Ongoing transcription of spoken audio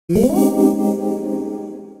In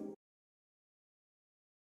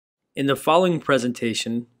the following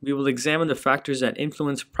presentation, we will examine the factors that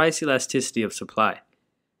influence price elasticity of supply.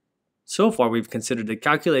 So far, we've considered the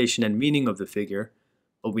calculation and meaning of the figure,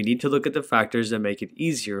 but we need to look at the factors that make it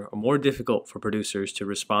easier or more difficult for producers to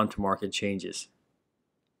respond to market changes.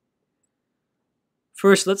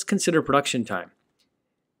 First, let's consider production time.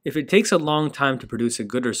 If it takes a long time to produce a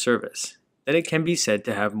good or service, then it can be said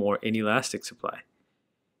to have more inelastic supply.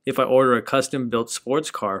 If I order a custom-built sports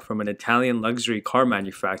car from an Italian luxury car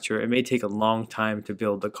manufacturer, it may take a long time to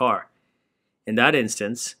build the car. In that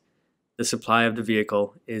instance, the supply of the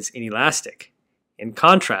vehicle is inelastic. In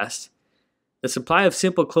contrast, the supply of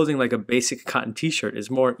simple clothing like a basic cotton t-shirt is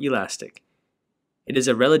more elastic. It is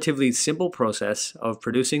a relatively simple process of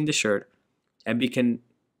producing the shirt and can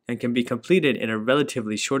be completed in a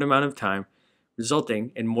relatively short amount of time,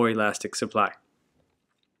 resulting in more elastic supply.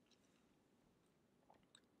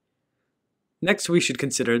 Next, we should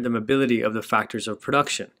consider the mobility of the factors of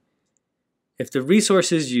production. If the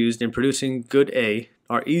resources used in producing good A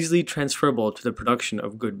are easily transferable to the production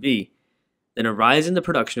of good B, then a rise in the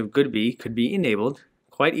production of good B could be enabled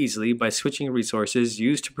quite easily by switching resources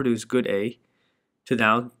used to produce good A to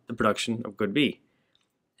now the production of good B.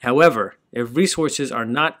 However, if resources are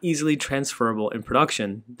not easily transferable in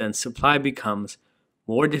production, then supply becomes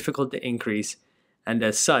more difficult to increase and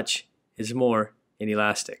as such is more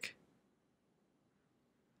inelastic.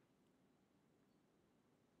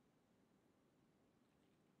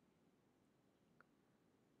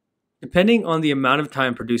 Depending on the amount of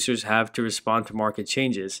time producers have to respond to market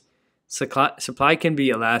changes, supply can be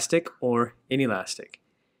elastic or inelastic.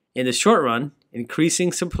 In the short run,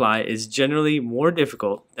 increasing supply is generally more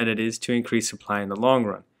difficult than it is to increase supply in the long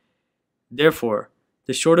run. Therefore,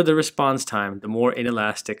 the shorter the response time, the more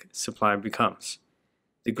inelastic supply becomes.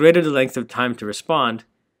 The greater the length of time to respond,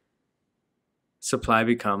 supply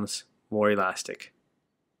becomes more elastic.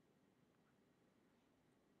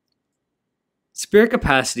 Spare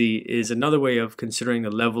capacity is another way of considering the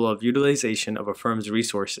level of utilization of a firm's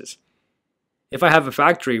resources. If I have a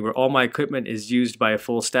factory where all my equipment is used by a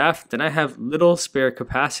full staff, then I have little spare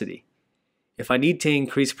capacity. If I need to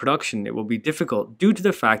increase production, it will be difficult due to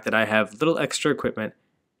the fact that I have little extra equipment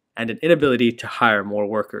and an inability to hire more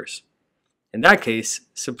workers. In that case,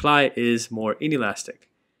 supply is more inelastic.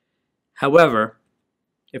 However,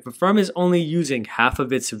 if a firm is only using half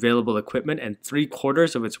of its available equipment and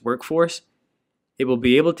 3/4 of its workforce, it will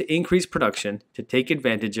be able to increase production to take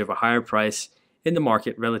advantage of a higher price in the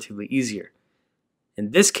market relatively easier.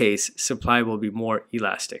 In this case, supply will be more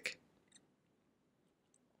elastic.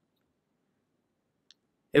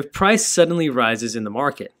 If price suddenly rises in the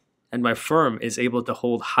market, and my firm is able to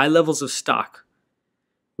hold high levels of stock,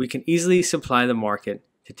 we can easily supply the market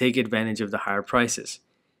to take advantage of the higher prices.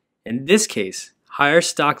 In this case, higher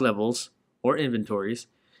stock levels, or inventories,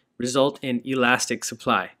 result in elastic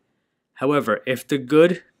supply. However, if the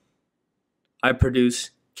good I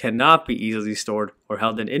produce cannot be easily stored or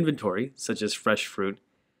held in inventory, such as fresh fruit,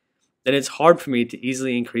 then it's hard for me to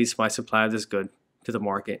easily increase my supply of this good to the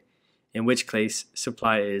market, in which case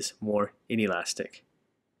supply is more inelastic.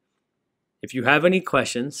 If you have any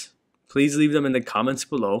questions, please leave them in the comments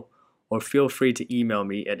below or feel free to email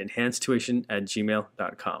me at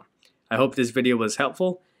EnhanceTuition@gmail.com. I hope this video was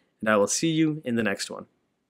helpful, and I will see you in the next one.